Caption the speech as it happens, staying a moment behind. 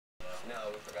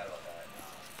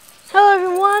Hello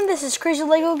everyone, this is Crazy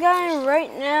Lego Guy, and right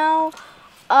now,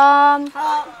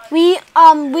 we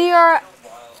are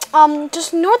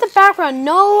just ignore the background.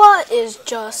 Noah is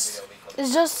just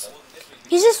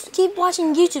keep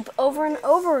watching YouTube over and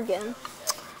over again,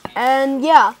 and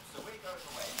yeah,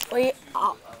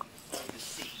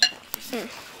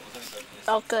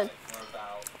 felt good.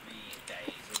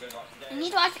 And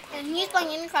he's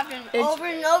playing MINESHAFT over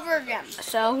and over again.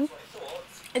 So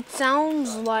it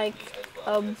sounds like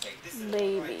a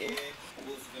baby.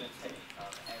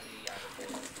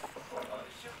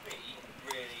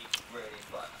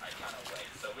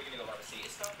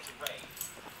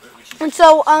 And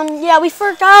so yeah, we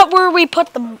forgot where we were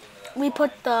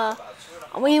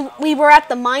at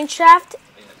the MINESHAFT.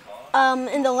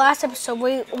 In the last episode,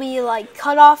 we like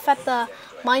cut off at the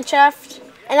MINESHAFT,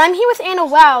 and I'm here with Anna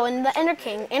Wow and the Ender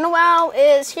King. Anna Wow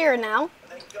is here now,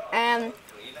 and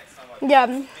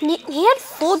yeah, he had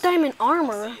full diamond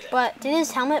armor, but did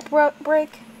his helmet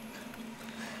break?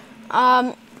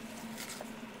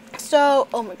 So,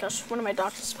 oh my gosh, one of my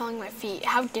dogs is falling my feet.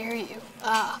 How dare you?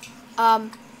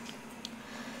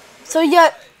 So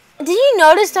yeah, did you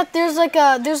notice that there's like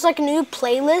a new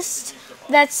playlist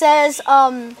that says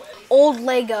old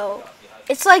Lego?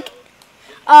 It's like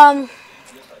I'm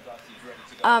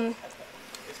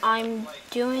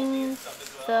doing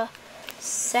the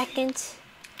second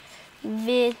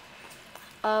vid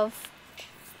of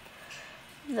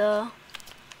the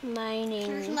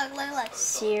mining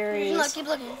series. Look, keep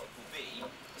looking.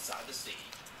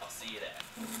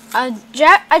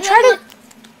 Jack, I try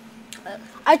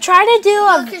to do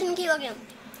a. Christian, keep looking.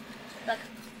 Look.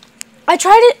 I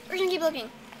try to. Christian, keep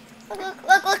looking.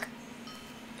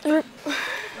 Look.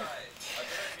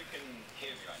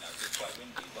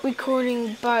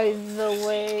 Recording by the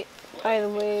way,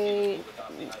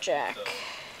 Jack.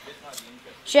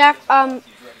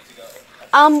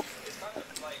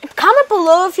 Comment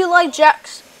below if you like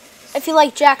Jack's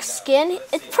skin.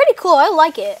 It's pretty cool. I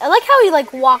like it. I like how he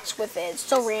like walks with it. It's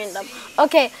so random.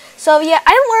 Okay, so yeah,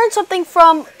 I learned something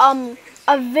from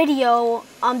a video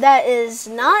that is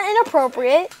not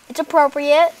inappropriate. It's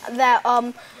appropriate that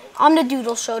the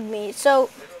Doodle showed me. So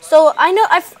I know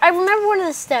I remember one of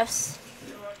the steps.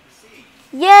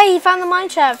 Yay, he found the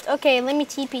MINESHAFT. Okay, let me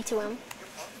TP to him.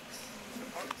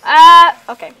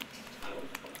 Okay.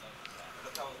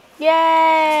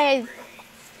 Yay!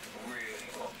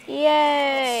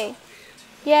 Yay!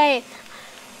 Yay!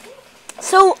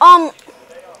 So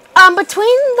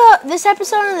between this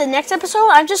episode and the next episode,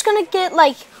 I'm just gonna get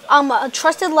like a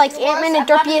trusted like Ant-Man and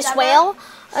Derpiest Whale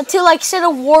to like set a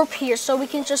warp here, so we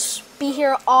can just be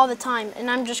here all the time.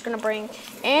 And I'm just gonna bring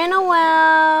Anna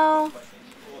Wow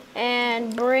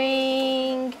and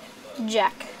bring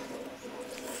Jack.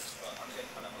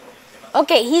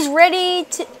 Okay, he's ready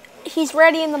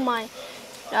in the mine.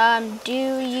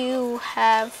 Do you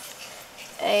have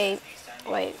a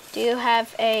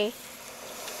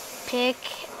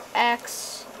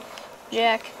pickaxe,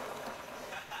 Jack?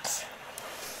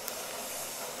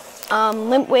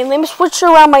 Let me switch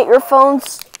around my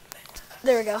earphones.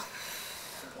 There we go.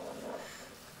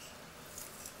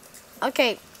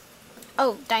 Okay.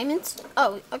 Oh, diamonds?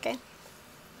 Oh, okay.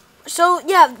 So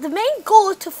yeah, the main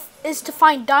goal is to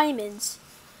find diamonds.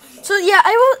 So yeah,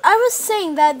 I was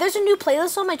saying that there's a new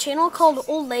playlist on my channel called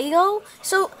Old Lego.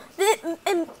 So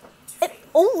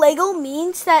old Lego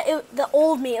means that the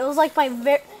old me. It was like my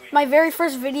very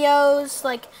first videos,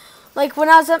 like when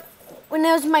I was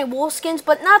my wolf skins,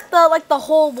 but not the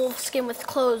whole wolf skin with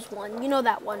clothes one. You know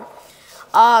that one.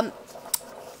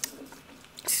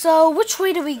 So which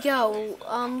way do we go?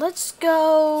 Let's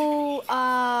go.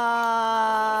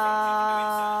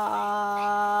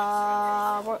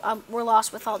 We're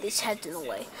lost with all these heads in the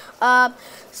way. I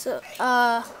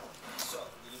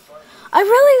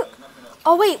really.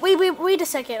 Oh wait a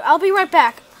second. I'll be right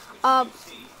back.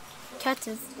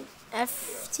 Captain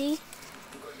FT.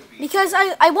 Because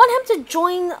I want him to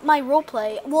join my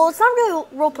roleplay. Well, it's not really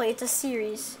roleplay. It's a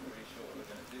series.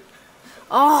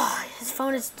 Oh, his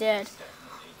phone is dead.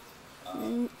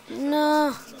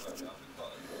 No.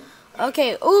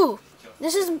 Okay. Ooh,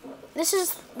 this is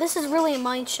really a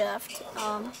MINESHAFT.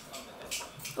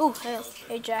 Ooh,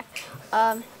 hey Jack.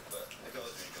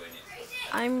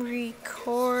 I'm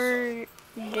recording.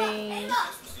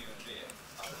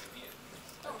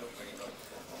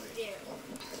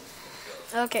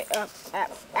 Okay.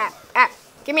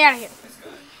 Get me out of here.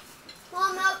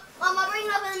 Mom, I'll bring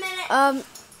it up in a minute.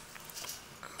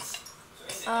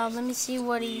 Let me see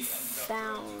what he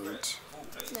found.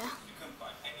 Yeah.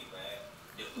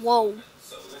 Whoa.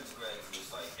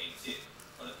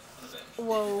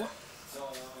 Whoa.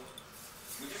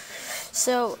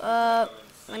 So,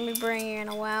 let me bring in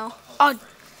a wow. Oh,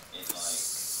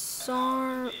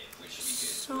 sorry.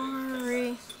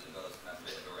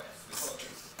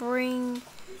 Bring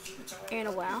in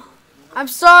a wow. I'm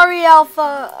sorry,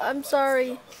 Alpha. I'm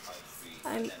sorry.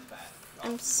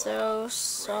 I'm so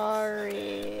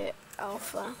sorry,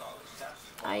 Alpha.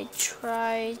 I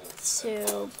tried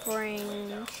to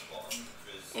bring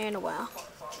in a wow.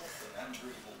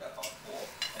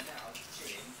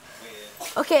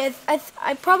 Okay,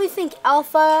 I probably think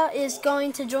Alpha is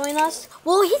going to join us.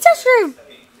 Well, he's actually,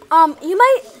 you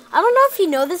might, I don't know if you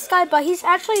know this guy, but he's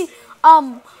actually,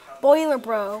 Boiler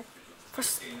Bro.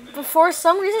 For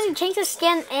some reason, he changed his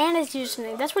skin and his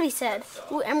username. That's what he said.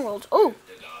 Ooh, emerald. Oh,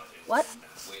 what?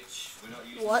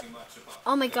 What?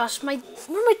 Oh my gosh,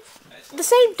 the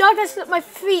same dog that's at my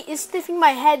feet is sniffing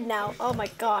my head now. Oh my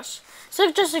gosh. So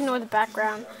just ignore the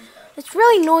background. It's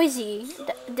really noisy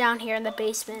down here in the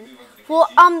basement. Well,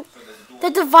 the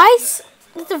device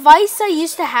I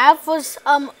used to have was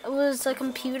a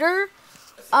computer.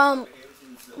 Well,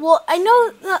 I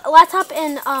know the laptop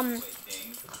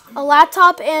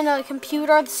and a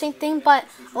computer are the same thing, but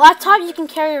a laptop you can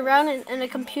carry around, and a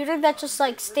computer that just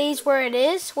like stays where it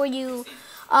is, where you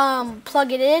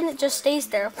plug it in, it just stays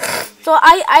there. So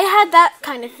I had that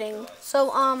kind of thing.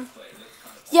 So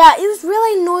yeah, it was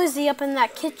really noisy up in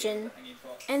that kitchen.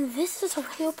 And this is a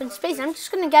really open space. I'm just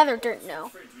gonna gather dirt.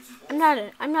 No, I'm not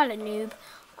a noob.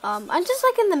 I'm just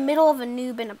like in the middle of a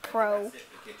noob and a pro.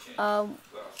 Oh,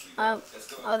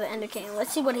 the Ender King.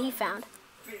 Let's see what he found.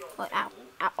 Oh, ow,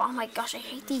 ow, oh my gosh, I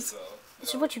hate these. This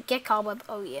is what you get, Cobweb.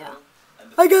 Oh yeah.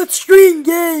 I got string,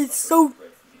 yes. So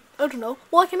I don't know.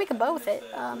 Well, I can make a bow with it.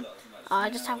 I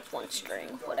just have one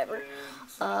string, whatever.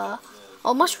 Oh,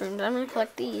 mushrooms. I'm gonna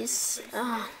collect these.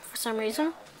 For some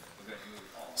reason.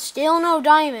 Still no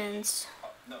diamonds.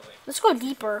 Let's go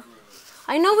deeper.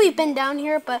 I know we've been down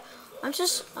here, but I'm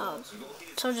just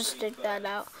so just dig that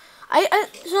out.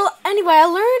 So anyway, I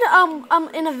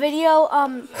learned in a video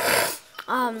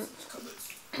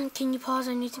can you pause?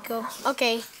 I need to go.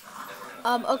 Okay.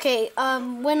 Okay.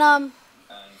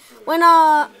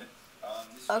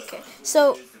 Okay.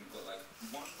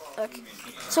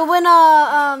 So when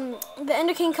the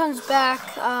Ender King comes back,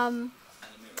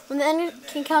 when the Ender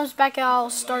King comes back, I'll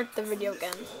start the video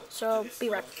again. So be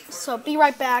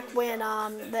right back when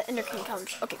the Ender King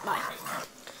comes. Okay, bye.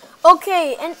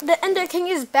 Okay, and the Ender King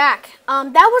is back.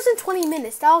 That wasn't 20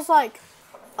 minutes. That was like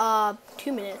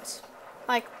 2 minutes.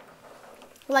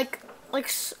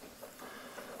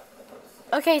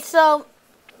 Okay, so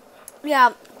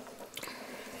yeah.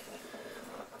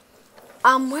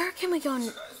 Where can we go?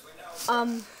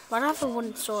 I don't have a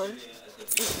wooden sword.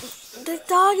 The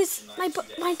dog is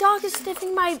my dog is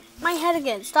sniffing my head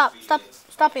again. Stop,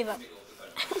 Ava.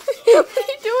 What are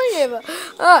you doing, Ava?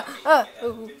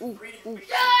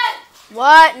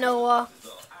 What, Noah?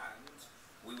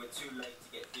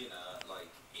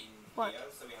 What?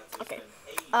 Okay.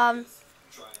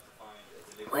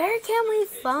 Where can we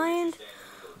find?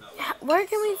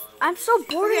 I'm so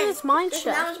bored in this mine shaft.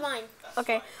 That was mine.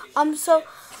 Okay. So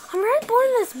I'm really bored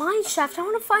in this mine shaft. I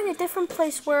want to find a different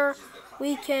place where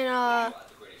we can,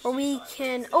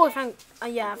 oh, I found,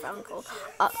 yeah, I found gold.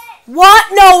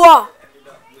 What, Noah?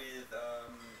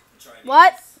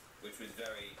 What?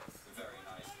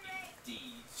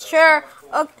 Sure.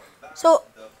 Okay. So,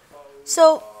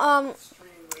 I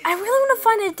really want to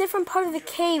find a different part of the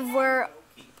cave where,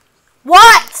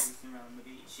 what?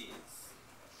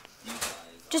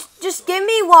 Just give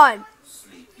me one.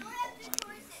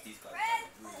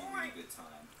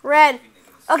 Red.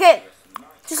 Okay.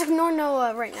 Just ignore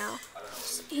Noah right now.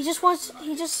 He's just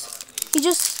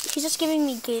giving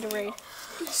me Gatorade.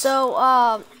 So,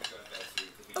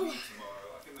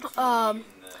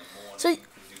 so,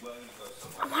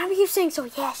 why do we keep saying so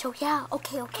yeah,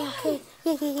 okay,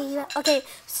 yeah, okay,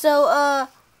 so,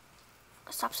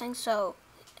 stop saying so.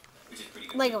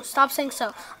 Lego, stop saying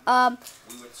so.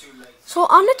 So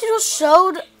Omnitudo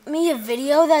showed me a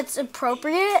video that's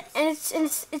appropriate, and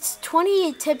it's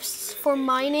 20 tips for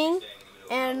mining,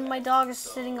 and my dog is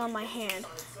sitting on my hand.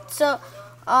 So,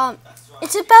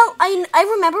 it's about, I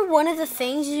remember one of the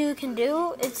things you can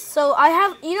do. I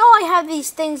have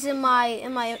these things in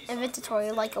my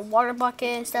inventory, like a water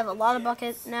bucket instead of a water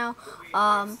bucket now.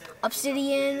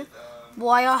 Obsidian.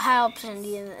 Well, I had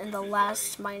obsidian in the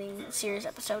last mining series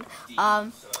episode.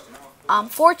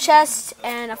 4 chests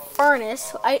and a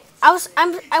furnace. I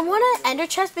want an ender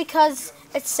chest because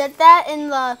it said that in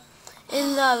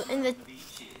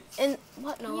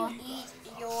what, Noah? You eat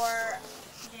your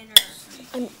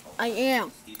dinner. I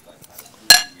am.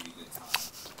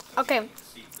 Okay.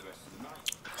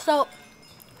 So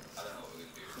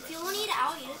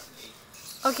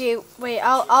Okay, wait.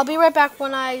 I'll be right back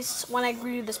when I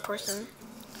greet this person.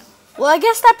 Well, I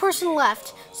guess that person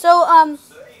left. So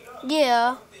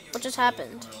yeah. What just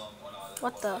happened?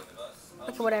 What the?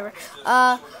 Okay, whatever.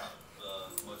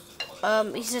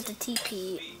 He's at the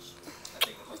TP.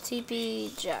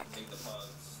 TP Jack.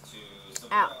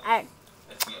 Ow. Ow.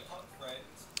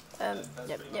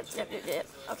 Yep.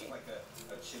 Okay.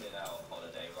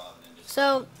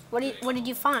 So, what did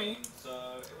you find?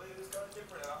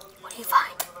 What did you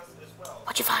find?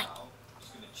 What'd you find?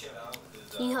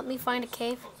 Can you help me find a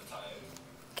cave?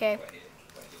 Okay.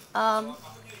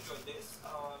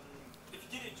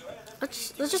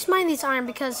 Let's just mine these iron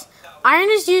because iron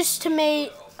is used to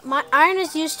make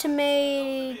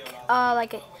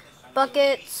like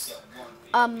buckets,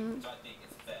 iron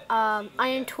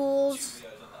tools,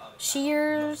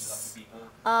 shears.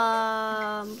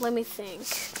 Let me think.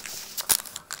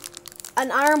 An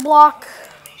iron block.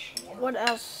 What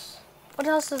else? What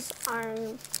else does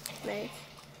iron make?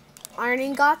 Iron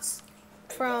ingots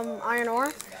from iron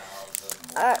ore.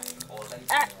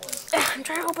 I'm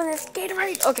trying to open this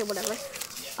Gatorade. Okay, whatever.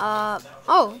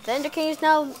 Oh, the Ender King is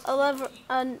now a level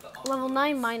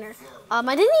 9 miner.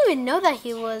 I didn't even know that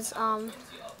he was, the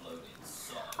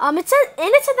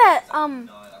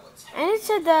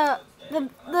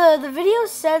video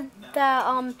said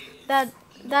that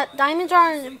that diamonds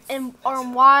are in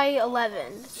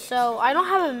Y11. So I don't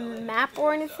have a map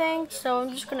or anything, so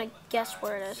I'm just gonna guess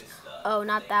where it is. Oh,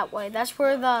 not that way. That's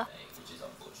where the,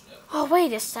 oh,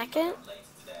 wait a second.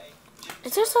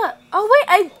 Is there a... Oh,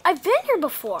 wait. I've been here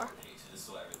before.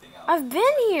 I've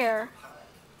been here.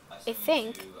 I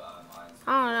think.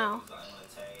 I don't know.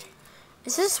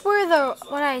 Is this where the...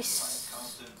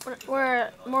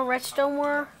 Where more redstone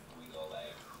were?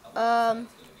 So,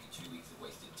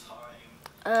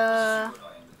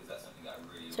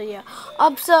 yeah.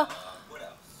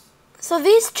 So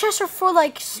these chests are for,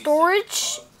 like,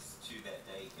 storage.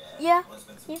 Yeah.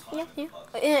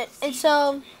 And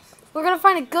so... We're gonna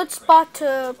find a good spot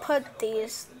to put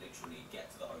these.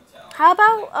 How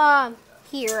about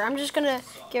here? I'm just gonna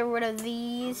get rid of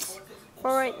these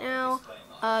for right now.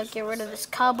 Get rid of this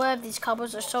cobweb. These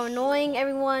cobwebs are so annoying.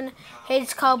 Everyone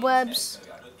hates cobwebs.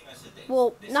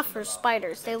 Well, not for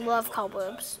spiders. They love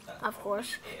cobwebs, of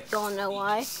course. You all know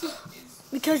why.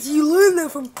 Because you learned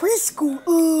that from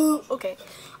preschool. Okay.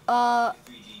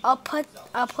 I'll put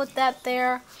that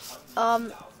there. Oh,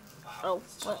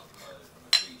 what?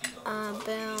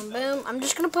 Boom. I'm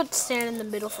just gonna put sand in the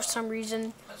middle for some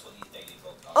reason.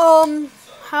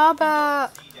 How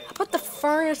about the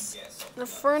furnace? The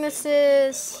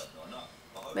furnaces.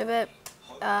 Maybe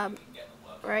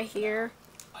right here.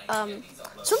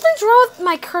 Something's wrong with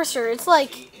my cursor. It's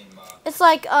like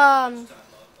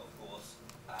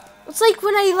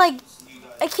when I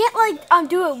can't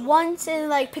do it once and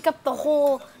like pick up the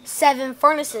whole 7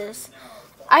 furnaces.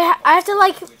 I have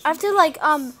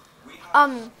to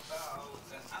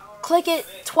click it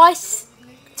twice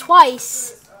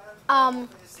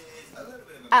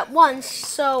at once,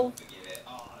 so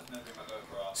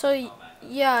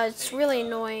yeah, it's really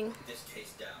annoying.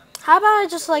 How about I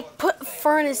just like put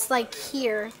furnace like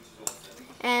here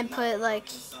and put like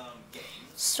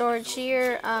storage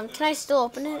here? Can I still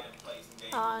open it?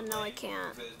 No, I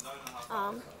can't.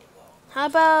 How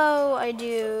about I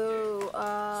do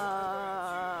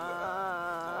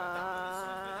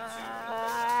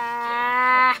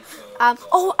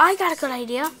oh, I got a good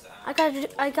idea. I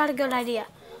got a good idea.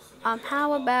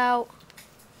 How about...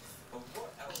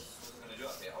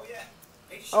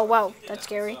 Oh, wow, that's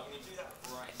scary.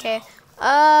 Okay.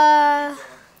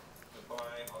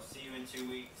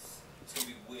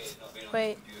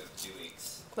 Wait,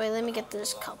 let me get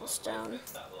this cobblestone.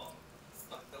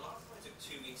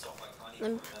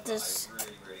 Let me put this,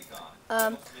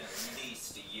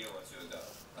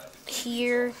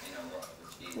 here.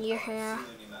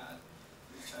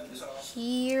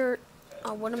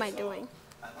 Oh, what am I doing?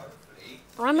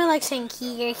 Or am I like saying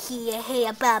here,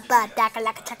 hey, ba, daka,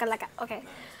 laka, chaka, laka. Okay.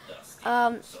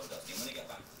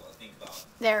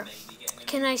 There.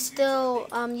 Can I still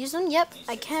use them? Yep,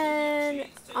 I can.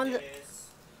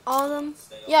 All of them?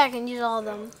 Yeah, I can use all of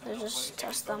them. Let's just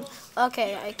test them.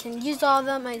 Okay, I can use all of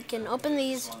them. I can open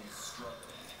these.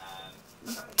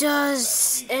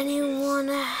 Does anyone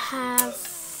have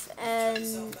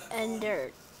an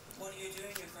ender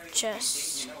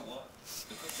chest?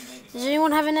 Does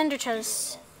anyone have an ender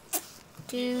chest?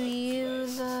 Do you,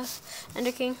 the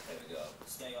Ender King?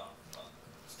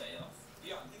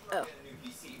 Oh.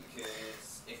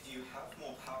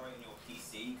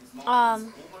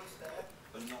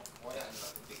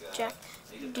 Jack.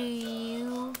 Do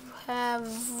you have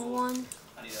one?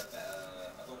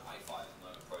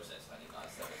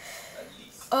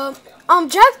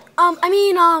 Jack,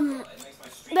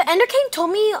 the Ender King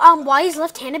told me, why he's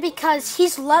left-handed, because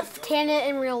he's left-handed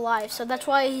in real life, so that's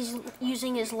why he's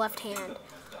using his left hand.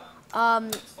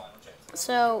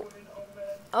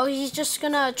 He's just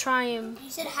gonna try and... You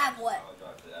said have what?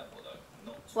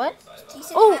 What?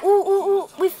 Oh,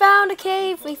 we found a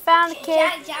cave. We found a cave.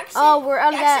 Oh, we're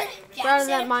out of that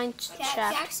mine shaft.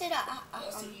 Jack said,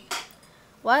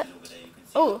 What?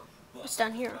 Oh, what's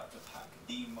down here?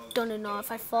 Don't know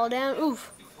if I fall down.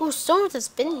 Oof. Ooh, someone has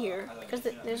been here because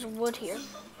there's wood here.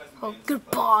 Oh,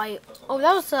 goodbye. Oh,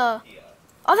 that was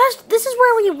this is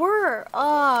where we were.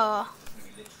 Oh.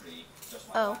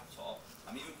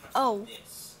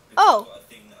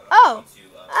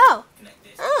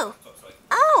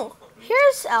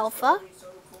 Here's Alpha.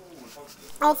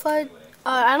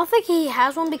 I don't think he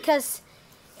has one because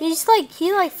he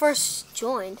first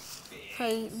joined.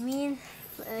 Okay,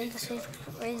 I guess we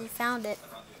already found it.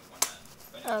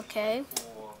 Okay.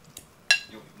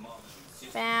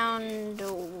 Found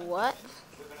what?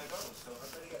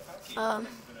 I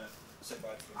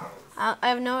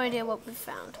have no idea what we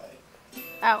found.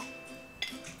 Ow.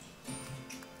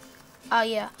 Oh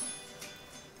yeah.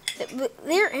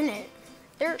 They're in it.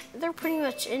 They're pretty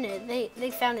much in it.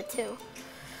 They found it too.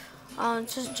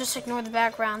 Just ignore the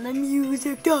background. The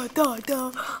music. Da da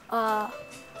da.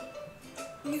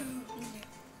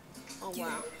 Oh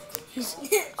wow.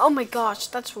 Oh my gosh,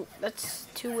 that's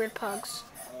two weird pugs.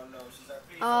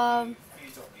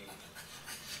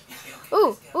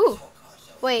 Ooh.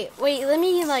 Wait, let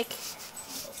me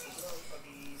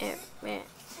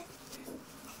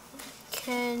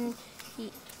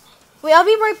Wait, I'll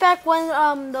be right back when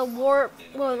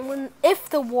if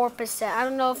the warp is set. I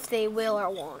don't know if they will or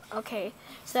won't. Okay.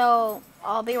 So,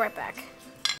 I'll be right back.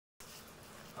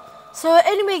 So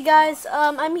anyway, guys,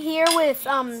 I'm here with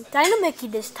Dynamicky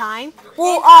this time.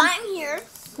 Well, I'm here.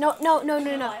 No. No,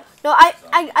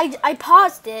 I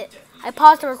paused it. I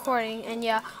paused the recording, and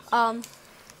yeah.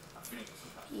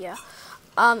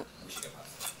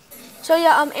 So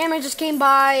yeah, Aaron just came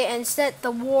by and set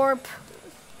the warp.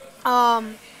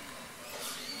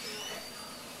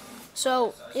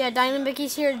 So yeah,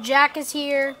 Dynamicky's here. Jack is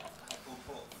here.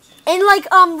 And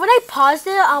when I paused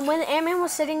it, when Ant-Man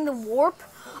was setting the warp,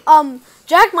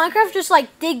 Jack Minecraft just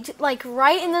digged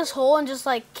right in this hole and just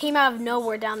came out of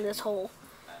nowhere down this hole.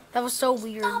 That was so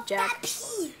weird, Jack.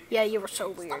 Yeah, you were so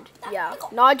weird. Yeah,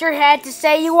 nod your head to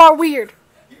say you are weird.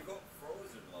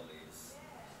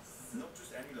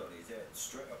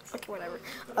 Okay, whatever.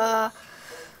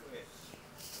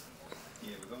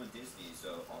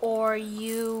 Or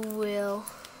you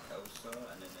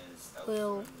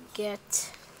will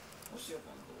get.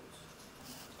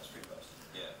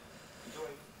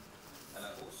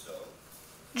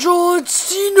 John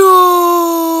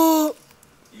Cena!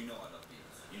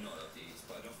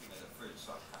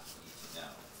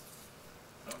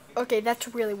 Okay, that's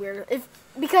really weird.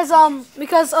 Because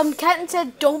Kenton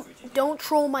said don't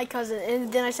troll my cousin,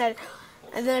 and then I said,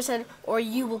 or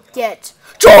you will get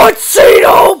John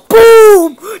Cena!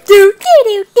 Boom! Do.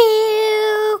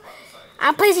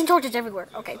 I'm placing torches everywhere.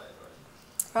 Okay.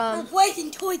 I'm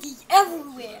placing torches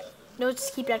everywhere. No,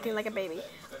 just keep acting like a baby.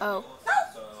 Oh.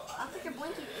 I think you're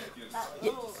blinking.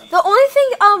 The only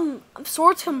thing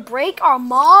swords can break are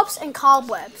mobs and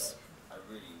cobwebs.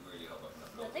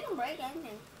 They can break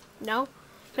anything. No,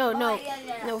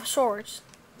 swords.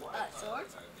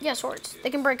 Swords? Yeah, swords. They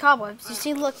can break cobwebs. You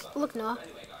see, look, Noah.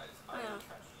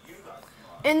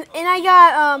 And I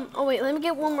got oh wait, let me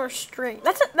get one more string.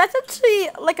 That's actually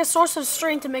a source of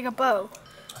string to make a bow.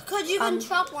 Cause you can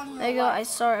chop one. There you go. I'm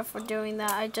sorry for doing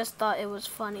that. I just thought it was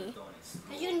funny.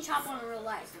 Cause you can chop one in real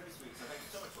life.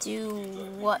 Do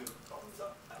what?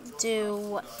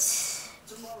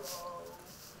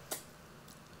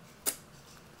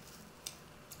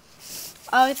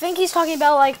 I think he's talking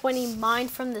about when he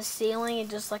mined from the ceiling and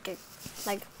just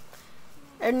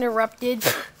interrupted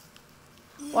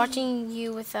watching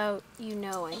you without you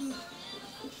knowing.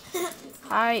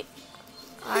 I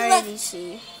already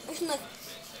see.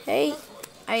 Hey,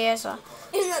 Ayesa.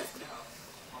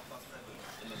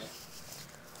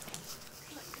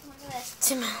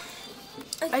 Tim,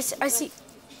 I see.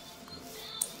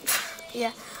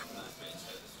 Yeah.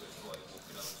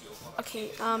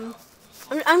 Okay. I'm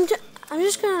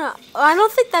just gonna. I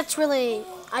don't think that's really.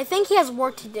 I think he has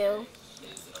work to do.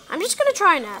 I'm just gonna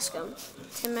try and ask him.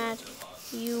 Timad,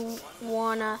 you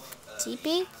wanna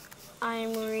TP?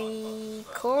 I'm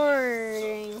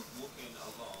recording.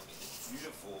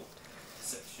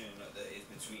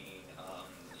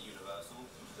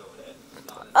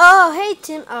 Oh, hey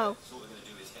Tim. Oh.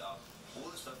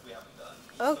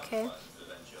 Okay.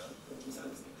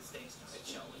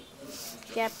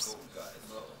 Yaps.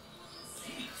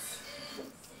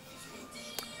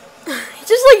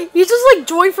 He just like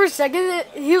joined for a second.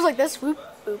 He was like this. Whoop,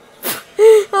 whoop.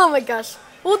 Oh my gosh.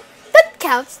 Well, that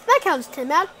counts. That counts, Tim.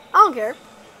 Man, I don't care.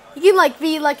 You can like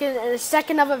be like in a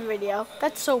second of a video.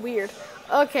 That's so weird.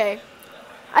 Okay.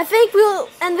 I think we'll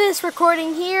end this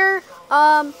recording here.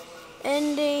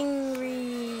 Ending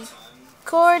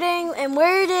recording. And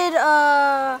where did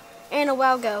Anna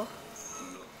Wow go?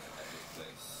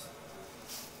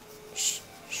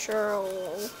 Sure.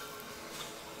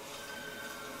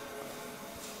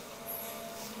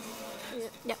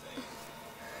 Yep.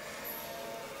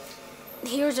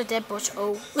 Here's a dead bush.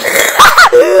 Oh.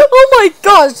 Oh my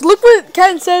gosh! Look what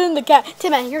Ken said in the cat.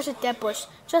 Tim, man, here's a dead bush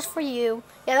just for you.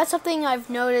 Yeah, that's something I've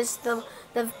noticed. The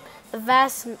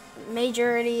vast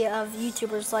majority of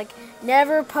YouTubers like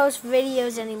never post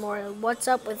videos anymore. What's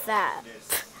up with that?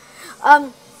 A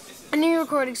new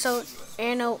recording. So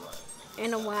Anna,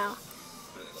 wow.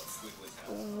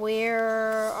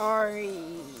 Where are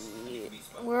you?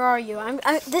 Where are you?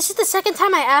 This is the second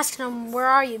time I asked him, where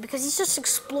are you? Because he's just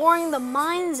exploring the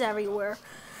mines everywhere.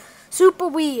 Super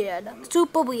weird.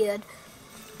 Super weird.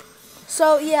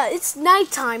 So, yeah, it's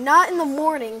nighttime, not in the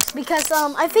mornings. Because,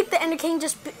 I think the Ender King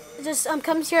just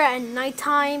comes here at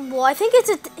nighttime. Well, I think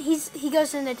he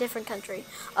goes in a different country.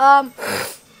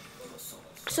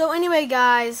 So, anyway,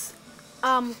 guys.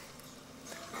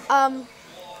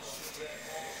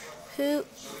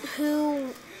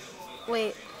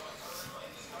 Wait.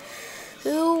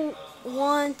 Who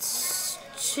wants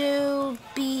to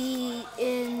be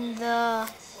in the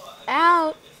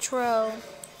outro?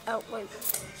 Oh, wait,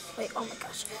 oh my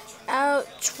gosh.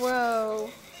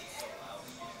 Outro.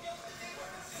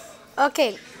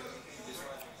 Okay.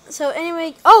 So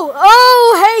anyway,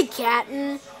 hey,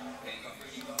 Captain.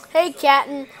 Hey,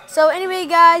 Captain. So anyway,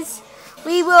 guys,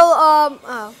 we will,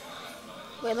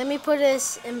 wait, let me put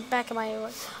this in back of my ear.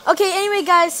 Okay, anyway,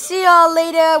 guys, see y'all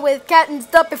later with Captain's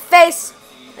dumpy face.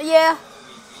 Yeah,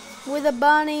 with a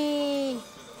bunny.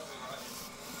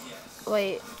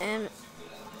 Wait.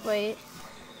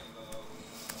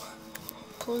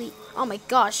 Please. Oh my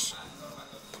gosh.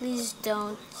 Please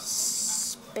don't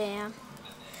spam.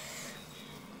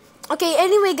 Okay,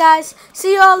 anyway, guys,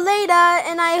 see y'all later.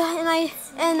 And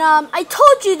I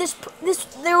told you this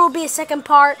there will be a second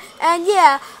part. And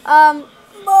yeah,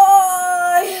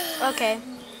 bye. Okay.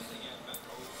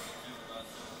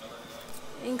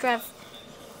 Minecraft,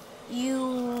 you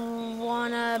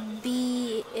wanna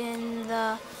be in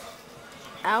the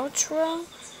outro?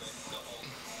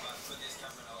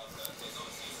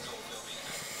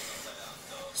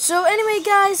 So anyway,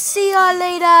 guys, see y'all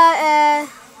later.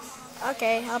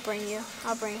 Okay, I'll bring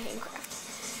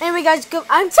Minecraft. Anyway, guys, go.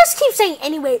 I just keep saying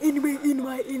anyway.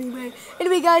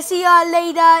 Anyway, guys, see y'all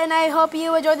later, and I hope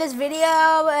you enjoyed this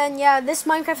video. And yeah, this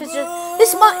Minecraft is just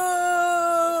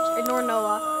Ignore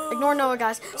Noah,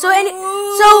 guys.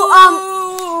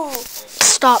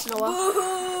 Stop,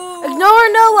 Noah. Ignore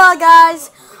Noah, guys.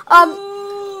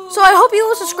 So I hope you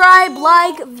will subscribe,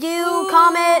 like, view,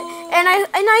 comment, and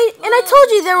I told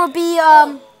you there will be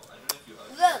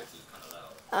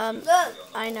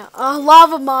I know, a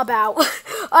lava mob out.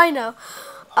 I know.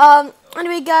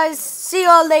 Anyway, guys, see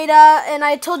y'all later, and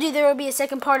I told you there will be a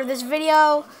second part of this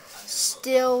video.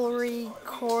 Still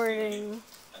recording.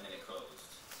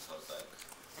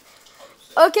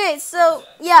 Okay, so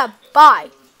yeah,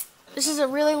 bye. This is a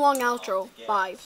really long outro. Bye.